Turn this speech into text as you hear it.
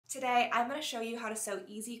Today, I'm going to show you how to sew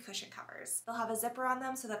easy cushion covers. They'll have a zipper on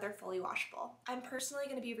them so that they're fully washable. I'm personally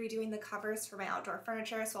going to be redoing the covers for my outdoor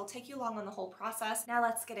furniture, so I'll take you along on the whole process. Now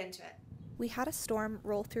let's get into it. We had a storm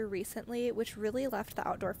roll through recently, which really left the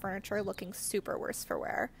outdoor furniture looking super worse for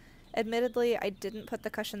wear. Admittedly, I didn't put the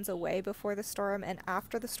cushions away before the storm, and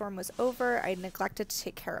after the storm was over, I neglected to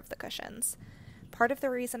take care of the cushions. Part of the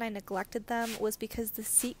reason I neglected them was because the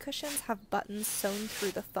seat cushions have buttons sewn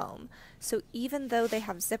through the foam, so even though they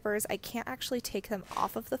have zippers, I can't actually take them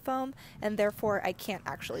off of the foam, and therefore I can't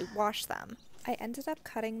actually wash them. I ended up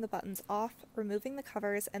cutting the buttons off, removing the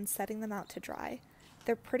covers, and setting them out to dry.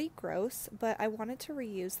 They're pretty gross, but I wanted to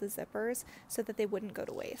reuse the zippers so that they wouldn't go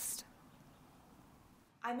to waste.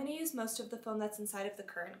 I'm going to use most of the foam that's inside of the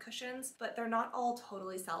current cushions, but they're not all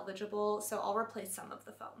totally salvageable, so I'll replace some of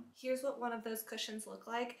the foam. Here's what one of those cushions look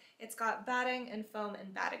like. It's got batting and foam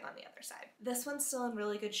and batting on the other side. This one's still in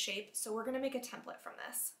really good shape, so we're going to make a template from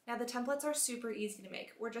this. Now the templates are super easy to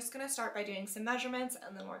make. We're just going to start by doing some measurements,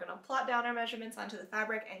 and then we're going to plot down our measurements onto the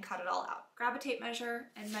fabric and cut it all out. Grab a tape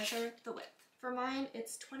measure and measure the width. For mine,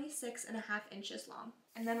 it's 26.5 inches long.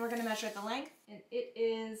 And then we're going to measure the length, and it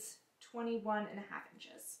is 21.5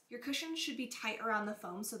 inches. Your cushion should be tight around the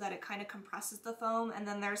foam so that it kind of compresses the foam and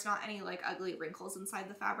then there's not any like ugly wrinkles inside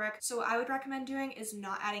the fabric. So what I would recommend doing is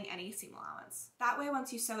not adding any seam allowance. That way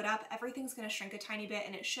once you sew it up, everything's going to shrink a tiny bit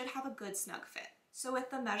and it should have a good snug fit. So with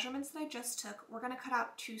the measurements that I just took, we're going to cut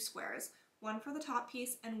out 2 squares. One for the top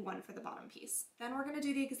piece and one for the bottom piece. Then we're going to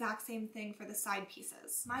do the exact same thing for the side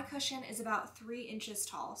pieces. My cushion is about 3 inches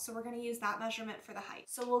tall, so we're going to use that measurement for the height.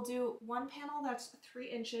 So we'll do one panel that's 3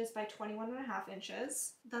 inches by 21.5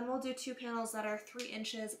 inches. Then we'll do 2 panels that are 3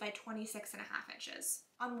 inches by 26.5 inches.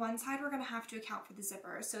 On one side, we're going to have to account for the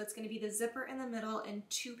zipper, so it's going to be the zipper in the middle and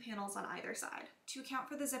 2 panels on either side. To account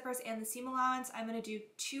for the zippers and the seam allowance, I'm going to do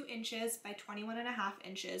 2 inches by 21.5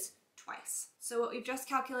 inches twice. So what we've just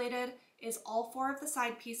calculated is all 4 of the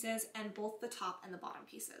side pieces and both the top and the bottom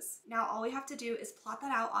pieces. Now all we have to do is plot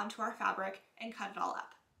that out onto our fabric and cut it all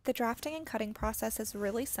up. The drafting and cutting process is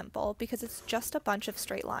really simple because it's just a bunch of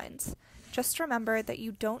straight lines. Just remember that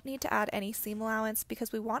you don't need to add any seam allowance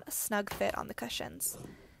because we want a snug fit on the cushions.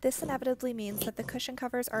 This inevitably means that the cushion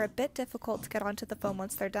covers are a bit difficult to get onto the foam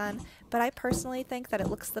once they're done, but I personally think that it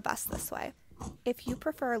looks the best this way. If you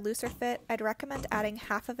prefer a looser fit, I'd recommend adding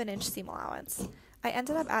 1/2 inch seam allowance. I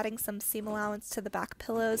ended up adding some seam allowance to the back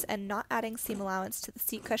pillows and not adding seam allowance to the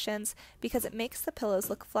seat cushions because it makes the pillows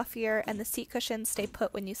look fluffier and the seat cushions stay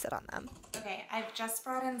put when you sit on them. Okay, I've just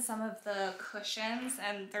brought in some of the cushions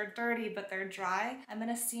and they're dirty but they're dry. I'm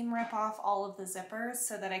going to seam rip off all of the zippers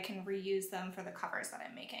so that I can reuse them for the covers that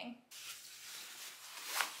I'm making.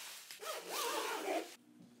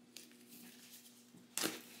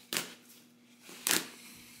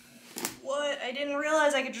 What? I didn't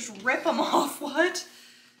realize I could just rip them off. What?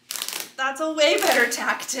 That's a way better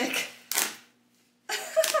tactic.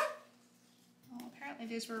 Well, apparently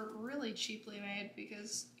these were really cheaply made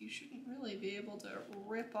because you shouldn't really be able to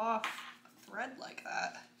rip off a thread like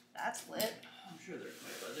that. That's lit. I'm sure they're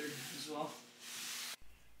quite weathered as well.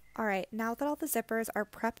 Alright, now that all the zippers are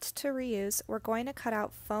prepped to reuse, we're going to cut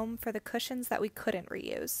out foam for the cushions that we couldn't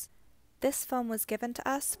reuse. This foam was given to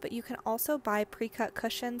us, but you can also buy pre-cut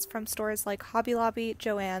cushions from stores like Hobby Lobby,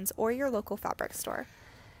 Joann's, or your local fabric store.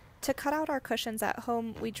 To cut out our cushions at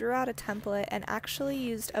home, we drew out a template and actually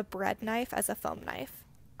used a bread knife as a foam knife.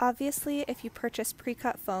 Obviously, if you purchase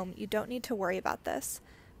pre-cut foam, you don't need to worry about this,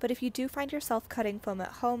 but if you do find yourself cutting foam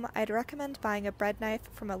at home, I'd recommend buying a bread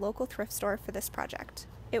knife from a local thrift store for this project.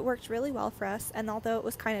 It worked really well for us, and although it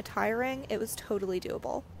was kind of tiring, it was totally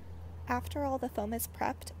doable. After all the foam is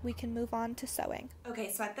prepped, we can move on to sewing.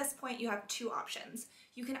 Okay, so at this point you have 2 options.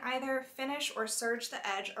 You can either finish or serge the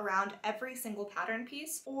edge around every single pattern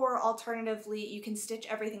piece, or alternatively you can stitch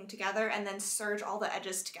everything together and then serge all the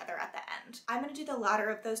edges together at the end. I'm going to do the latter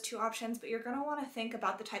of those 2 options, but you're going to want to think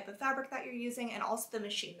about the type of fabric that you're using and also the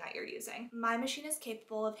machine that you're using. My machine is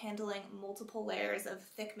capable of handling multiple layers of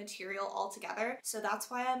thick material all together, so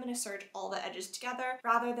that's why I'm going to serge all the edges together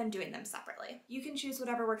rather than doing them separately. You can choose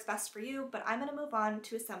whatever works best for you, but I'm going to move on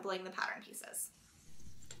to assembling the pattern pieces.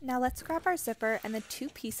 Now let's grab our zipper and the 2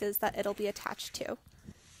 pieces that it'll be attached to.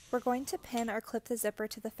 We're going to pin or clip the zipper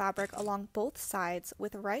to the fabric along both sides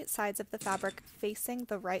with the right sides of the fabric facing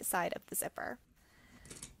the right side of the zipper.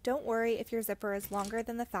 Don't worry if your zipper is longer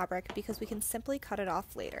than the fabric because we can simply cut it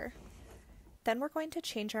off later. Then we're going to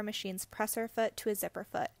change our machine's presser foot to a zipper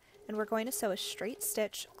foot, and we're going to sew a straight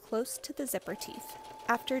stitch close to the zipper teeth.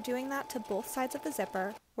 After doing that to both sides of the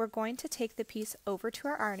zipper, we're going to take the piece over to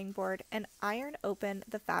our ironing board and iron open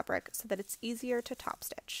the fabric so that it's easier to top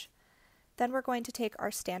stitch. Then we're going to take our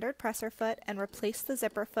standard presser foot and replace the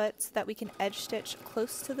zipper foot so that we can edge stitch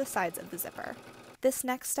close to the sides of the zipper. This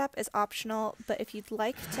next step is optional, but if you'd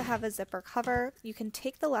like to have a zipper cover, you can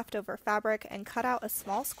take the leftover fabric and cut out a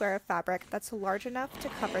small square of fabric that's large enough to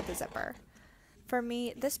cover the zipper. For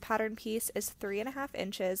me, this pattern piece is 3.5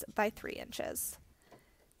 inches by 3 inches.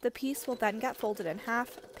 The piece will then get folded in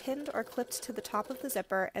half, pinned or clipped to the top of the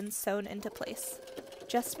zipper, and sewn into place.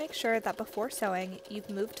 Just make sure that before sewing, you've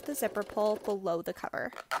moved the zipper pull below the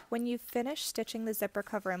cover. When you've finished stitching the zipper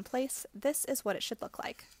cover in place, this is what it should look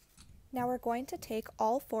like. Now we're going to take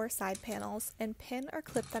all 4 side panels and pin or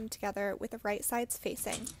clip them together with the right sides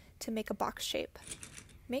facing to make a box shape.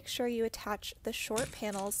 Make sure you attach the short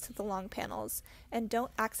panels to the long panels and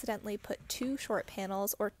don't accidentally put 2 short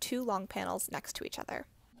panels or 2 long panels next to each other.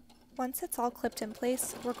 Once it's all clipped in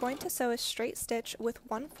place, we're going to sew a straight stitch with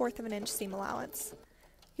 1/4 of an inch seam allowance.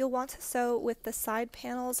 You'll want to sew with the side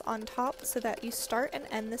panels on top so that you start and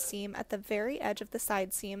end the seam at the very edge of the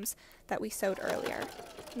side seams that we sewed earlier.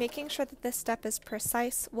 Making sure that this step is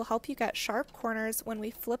precise will help you get sharp corners when we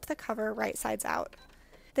flip the cover right sides out.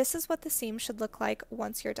 This is what the seam should look like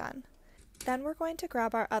once you're done. Then we're going to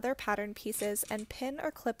grab our other pattern pieces and pin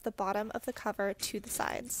or clip the bottom of the cover to the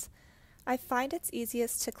sides. I find it's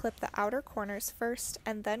easiest to clip the outer corners first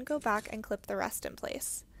and then go back and clip the rest in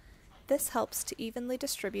place. This helps to evenly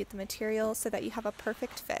distribute the material so that you have a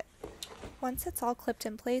perfect fit. Once it's all clipped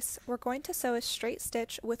in place, we're going to sew a straight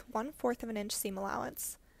stitch with 1/4 of an inch seam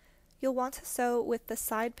allowance. You'll want to sew with the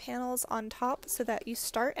side panels on top so that you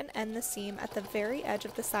start and end the seam at the very edge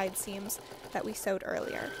of the side seams that we sewed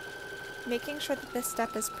earlier. Making sure that this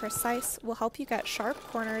step is precise will help you get sharp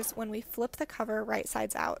corners when we flip the cover right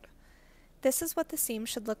sides out. This is what the seam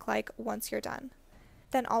should look like once you're done.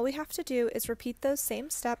 Then all we have to do is repeat those same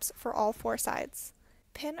steps for all 4 sides.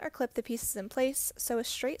 Pin or clip the pieces in place, sew a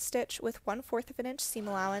straight stitch with 1/4 of an inch seam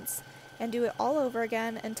allowance, and do it all over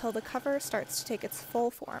again until the cover starts to take its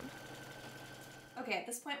full form. Okay, at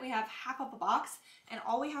this point we have half of a box, and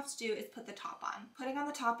all we have to do is put the top on. Putting on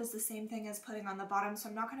the top is the same thing as putting on the bottom, so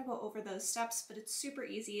I'm not going to go over those steps, but it's super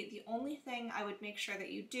easy. The only thing I would make sure that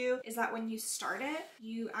you do is that when you start it,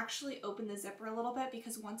 you actually open the zipper a little bit,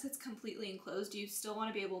 because once it's completely enclosed, you still want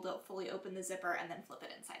to be able to fully open the zipper and then flip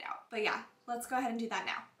it inside out. But yeah, let's go ahead and do that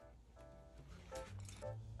now.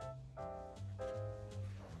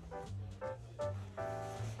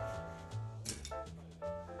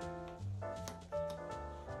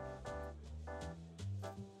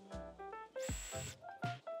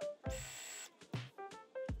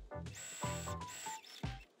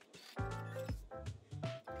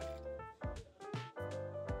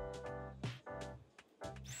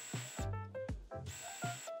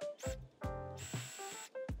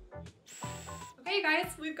 Okay, you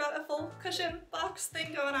guys, we've got a full cushion box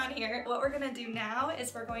thing going on here. What we're gonna do now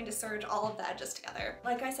is we're going to serge all of the edges together.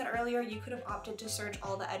 Like I said earlier, you could have opted to serge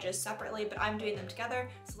all the edges separately, but I'm doing them together,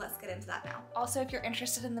 so let's get into that now. Also, if you're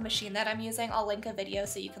interested in the machine that I'm using, I'll link a video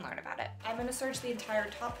so you can learn about it. I'm gonna serge the entire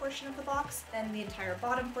top portion of the box, then the entire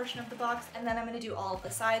bottom portion of the box, and then I'm gonna do all of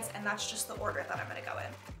the sides, and that's just the order that I'm gonna go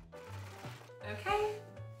in. Okay.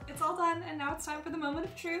 It's all done, and now it's time for the moment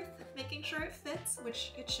of truth. Making sure it fits,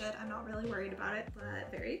 which it should. I'm not really worried about it,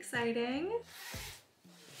 but very exciting.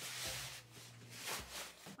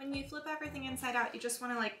 When you flip everything inside out, you just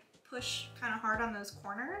want to like push kind of hard on those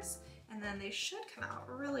corners, and then they should come out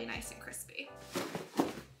really nice and crispy.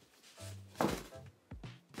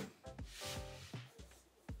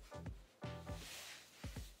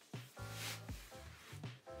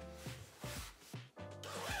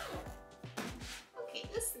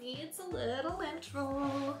 This needs a little lint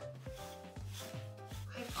roll.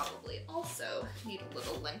 I probably also need a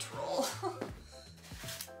little lint roll.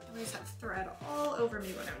 I always have thread all over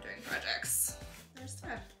me when I'm doing projects. There's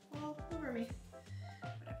thread all over me.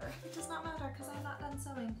 Whatever, it does not matter because I'm not done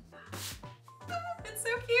sewing. It's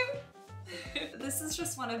so cute. This is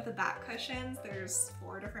just one of the back cushions. There's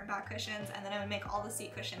 4 different back cushions, and then I'm gonna make all the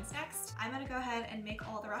seat cushions next. I'm gonna go ahead and make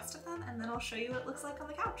all the rest of them, and then I'll show you what it looks like on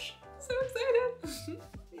the couch. So excited.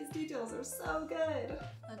 These details are so good.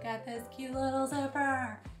 Look at this cute little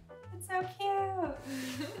zipper. It's so cute.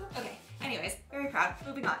 Okay, anyways, very proud.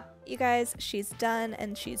 Moving on. You guys, she's done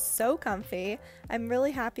and she's so comfy. I'm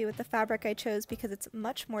really happy with the fabric I chose because it's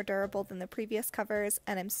much more durable than the previous covers,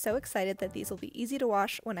 and I'm so excited that these will be easy to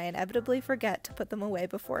wash when I inevitably forget to put them away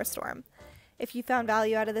before a storm. If you found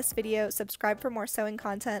value out of this video, subscribe for more sewing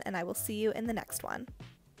content, and I will see you in the next one.